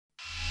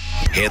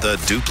Heather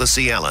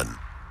Duplessis-Allen.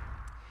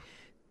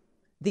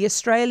 The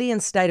Australian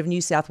state of New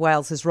South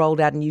Wales has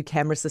rolled out a new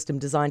camera system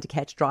designed to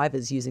catch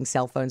drivers using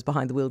cell phones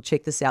behind the wheel.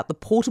 Check this out. The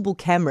portable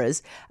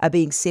cameras are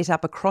being set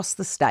up across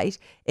the state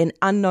in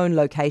unknown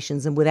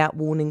locations and without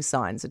warning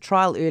signs. A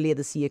trial earlier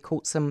this year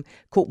caught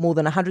more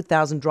than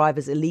 100,000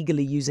 drivers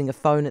illegally using a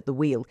phone at the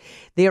wheel.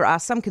 There are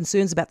some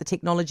concerns about the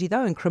technology,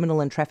 though, and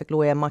criminal and traffic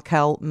lawyer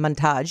Michal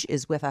Mantaj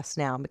is with us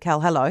now.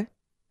 Michal, hello.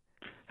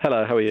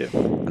 Hello, how are you?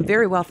 I'm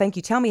very well, thank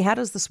you. Tell me, how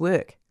does this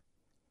work?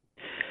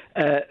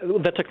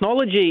 The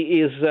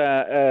technology is,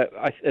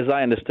 as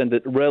I understand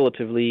it,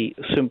 relatively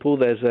simple.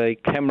 There's a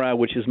camera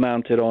which is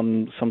mounted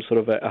on some sort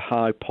of a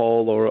high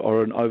pole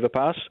or an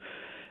overpass.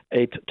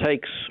 It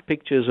takes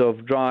pictures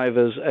of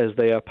drivers as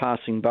they are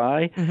passing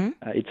by.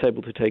 Mm-hmm. It's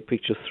able to take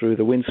pictures through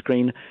the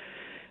windscreen.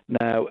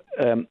 Now,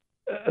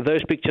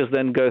 those pictures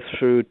then go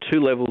through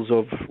two levels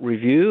of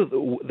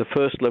review. The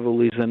first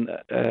level is an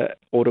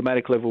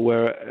automatic level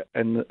where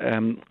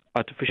an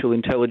artificial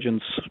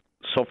intelligence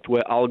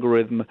software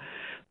algorithm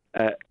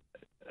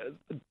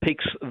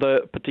picks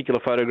the particular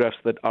photographs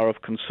that are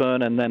of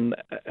concern, and then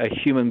a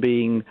human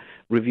being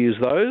reviews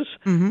those.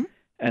 Mm-hmm.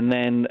 And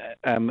then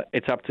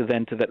it's up to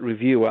that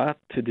reviewer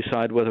to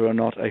decide whether or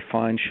not a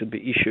fine should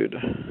be issued.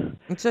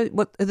 So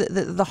what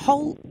the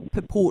whole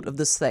purport of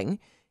this thing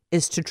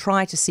is to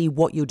try to see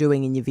what you're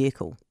doing in your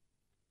vehicle.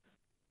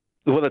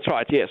 Well, that's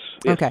right, yes.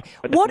 Okay.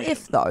 What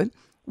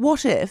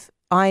if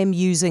I am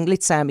using,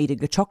 let's say I'm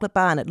eating a chocolate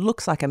bar and it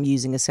looks like I'm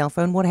using a cell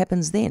phone, what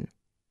happens then?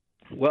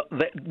 Well,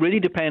 that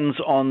really depends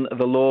on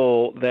the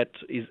law that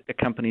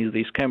accompanies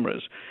these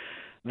cameras.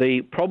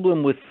 The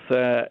problem with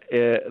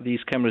these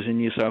cameras in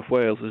New South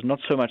Wales is not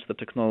so much the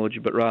technology,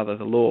 but rather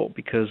the law,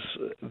 because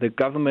the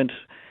government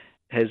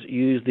has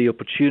used the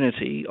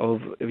opportunity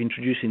of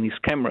introducing these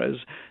cameras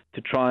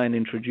to try and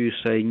introduce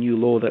a new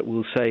law that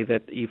will say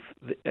that if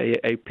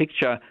a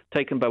picture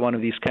taken by one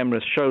of these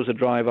cameras shows a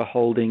driver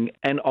holding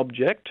an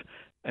object,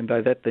 and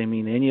by that they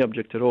mean any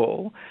object at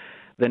all,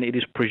 then it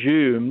is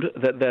presumed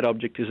that that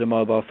object is a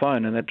mobile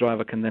phone, and that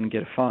driver can then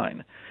get a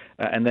fine.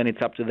 And then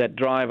it's up to that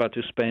driver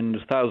to spend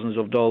thousands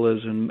of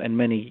dollars and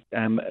many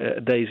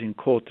days in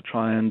court to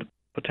try and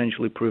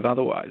potentially prove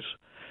otherwise,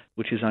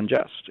 which is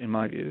unjust, in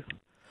my view.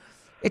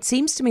 It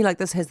seems to me like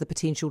this has the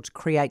potential to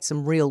create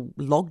some real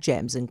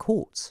logjams in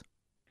courts.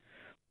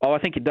 Oh, I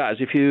think it does.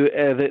 If you,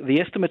 the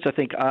estimates, I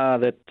think, are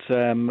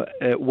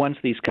that once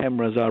these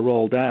cameras are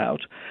rolled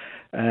out,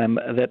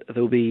 that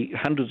there will be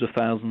hundreds of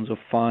thousands of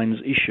fines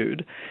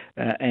issued,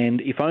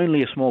 and if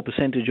only a small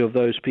percentage of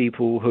those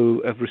people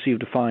who have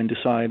received a fine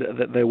decide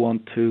that they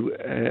want to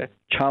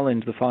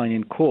challenge the fine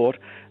in court,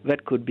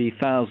 that could be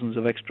thousands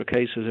of extra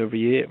cases every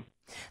year.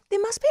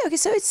 There must be. Okay,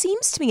 so it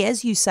seems to me,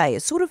 as you say,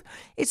 it's sort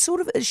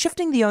of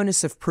shifting the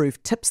onus of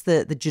proof tips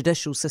the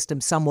judicial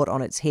system somewhat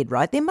on its head,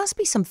 right? There must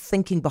be some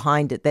thinking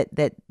behind it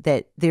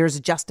that there is a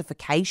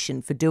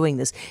justification for doing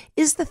this.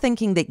 Is the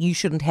thinking that you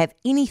shouldn't have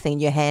anything in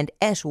your hand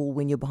at all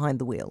when you're behind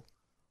the wheel?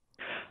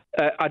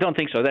 I don't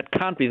think so. That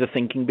can't be the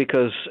thinking,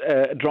 because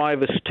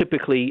drivers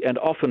typically and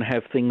often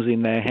have things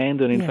in their hand,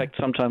 and in fact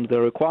sometimes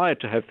they're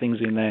required to have things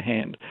in their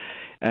hand.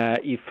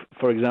 If,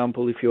 for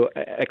example, if you're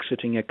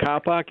exiting a car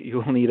park,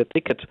 you'll need a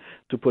ticket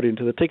to put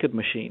into the ticket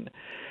machine.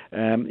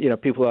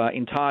 People are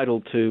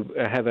entitled to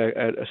have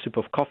a sip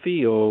of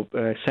coffee or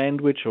a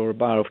sandwich or a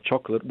bar of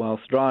chocolate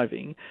whilst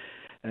driving.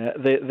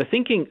 The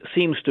thinking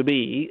seems to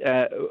be,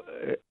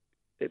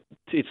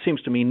 it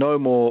seems to me no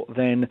more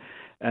than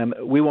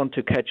we want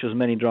to catch as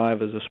many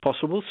drivers as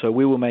possible, so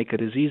we will make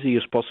it as easy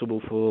as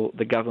possible for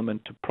the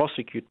government to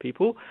prosecute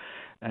people.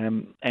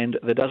 And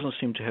there doesn't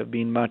seem to have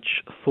been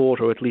much thought,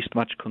 or at least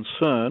much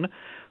concern,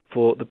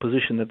 for the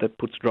position that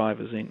puts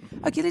drivers in.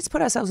 Okay, let's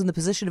put ourselves in the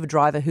position of a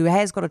driver who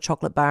has got a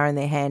chocolate bar in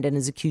their hand and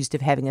is accused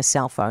of having a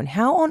cell phone.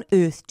 How on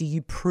earth do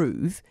you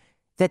prove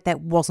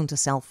that wasn't a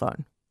cell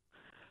phone?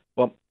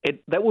 Well,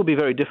 that will be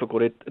very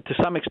difficult. To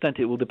some extent,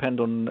 it will depend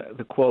on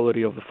the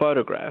quality of the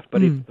photograph.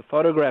 But if the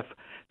photograph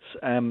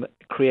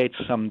creates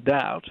some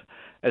doubt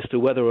as to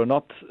whether or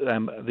not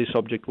this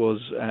object was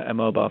a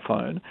mobile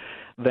phone,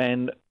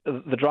 then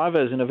the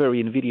driver is in a very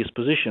invidious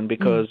position,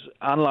 because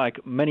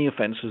unlike many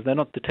offences, they're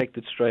not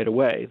detected straight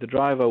away. The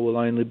driver will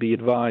only be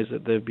advised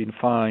that they've been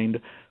fined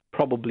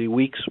probably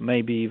weeks,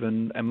 maybe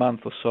even a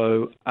month or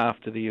so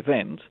after the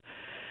event.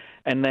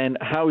 And then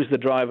how is the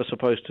driver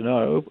supposed to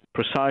know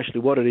precisely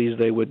what it is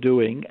they were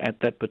doing at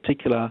that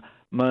particular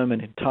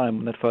moment in time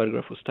when that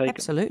photograph was taken?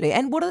 Absolutely.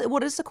 And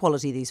what is the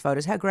quality of these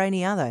photos? How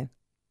grainy are they?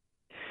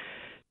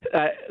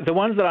 The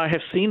ones that I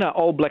have seen are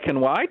all black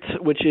and white,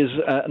 which is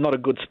not a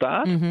good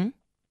start. Mm-hmm.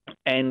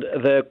 And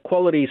the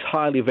quality is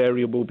highly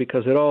variable,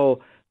 because it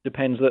all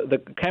depends.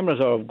 The cameras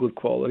are of good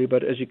quality,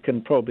 but as you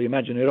can probably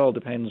imagine, it all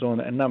depends on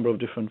a number of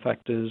different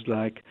factors,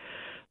 like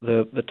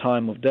the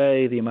time of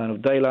day, the amount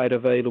of daylight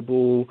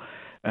available,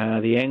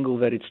 the angle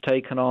that it's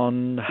taken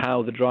on,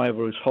 how the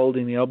driver is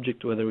holding the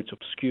object, whether it's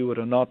obscured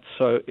or not.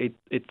 So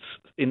it's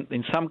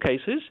in some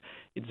cases,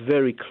 it's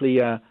very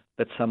clear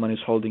that someone is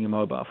holding a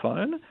mobile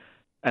phone,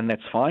 and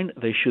that's fine.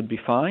 They should be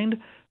fined.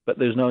 but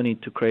there's no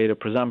need to create a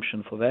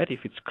presumption for that.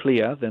 If it's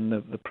clear, then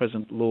the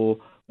present law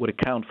would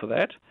account for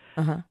that.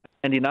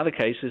 And in other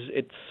cases,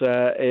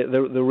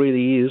 there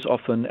really is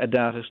often a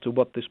doubt as to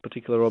what this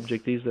particular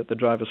object is that the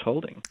driver's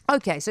holding.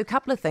 Okay, so a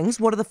couple of things.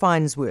 What are the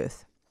fines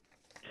worth?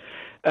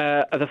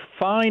 The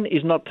fine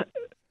is not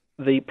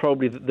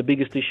probably the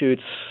biggest issue.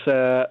 It's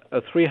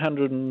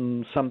 $300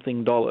 and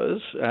something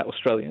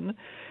Australian.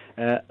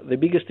 The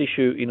biggest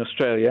issue in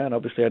Australia, and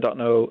obviously I don't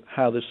know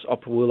how this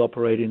will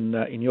operate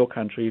in your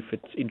country if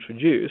it's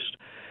introduced,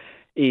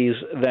 is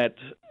that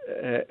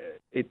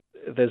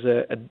there's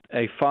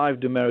a 5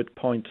 demerit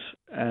point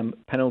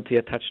penalty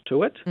attached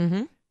to it,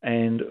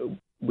 and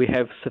we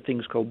have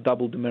things called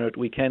double demerit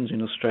weekends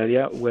in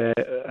Australia where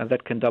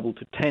that can double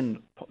to 10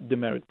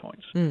 demerit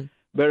points.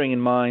 Bearing in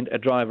mind a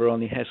driver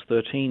only has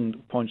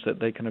 13 points that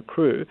they can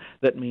accrue,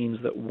 that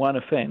means that one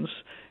offence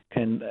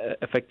can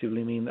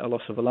effectively mean a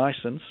loss of a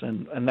licence,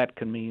 and that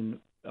can mean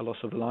a loss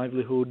of a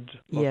livelihood.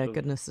 Yeah,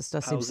 goodness, this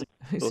does seem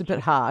it's a bit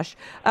harsh.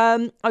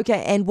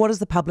 Okay, and what is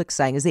the public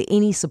saying? Is there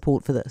any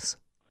support for this?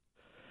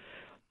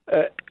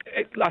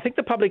 I think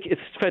the public,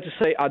 it's fair to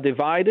say, are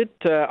divided.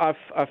 I've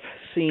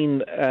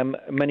seen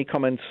many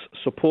comments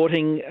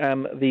supporting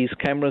these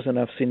cameras, and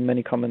I've seen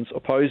many comments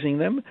opposing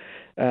them.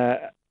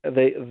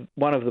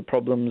 One of the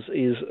problems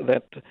is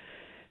that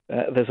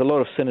there's a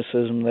lot of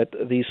cynicism that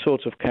these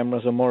sorts of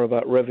cameras are more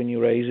about revenue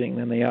raising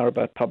than they are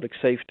about public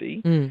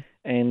safety.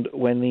 And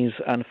when these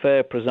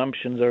unfair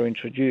presumptions are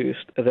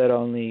introduced, that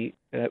only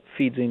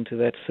feeds into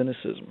that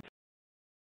cynicism.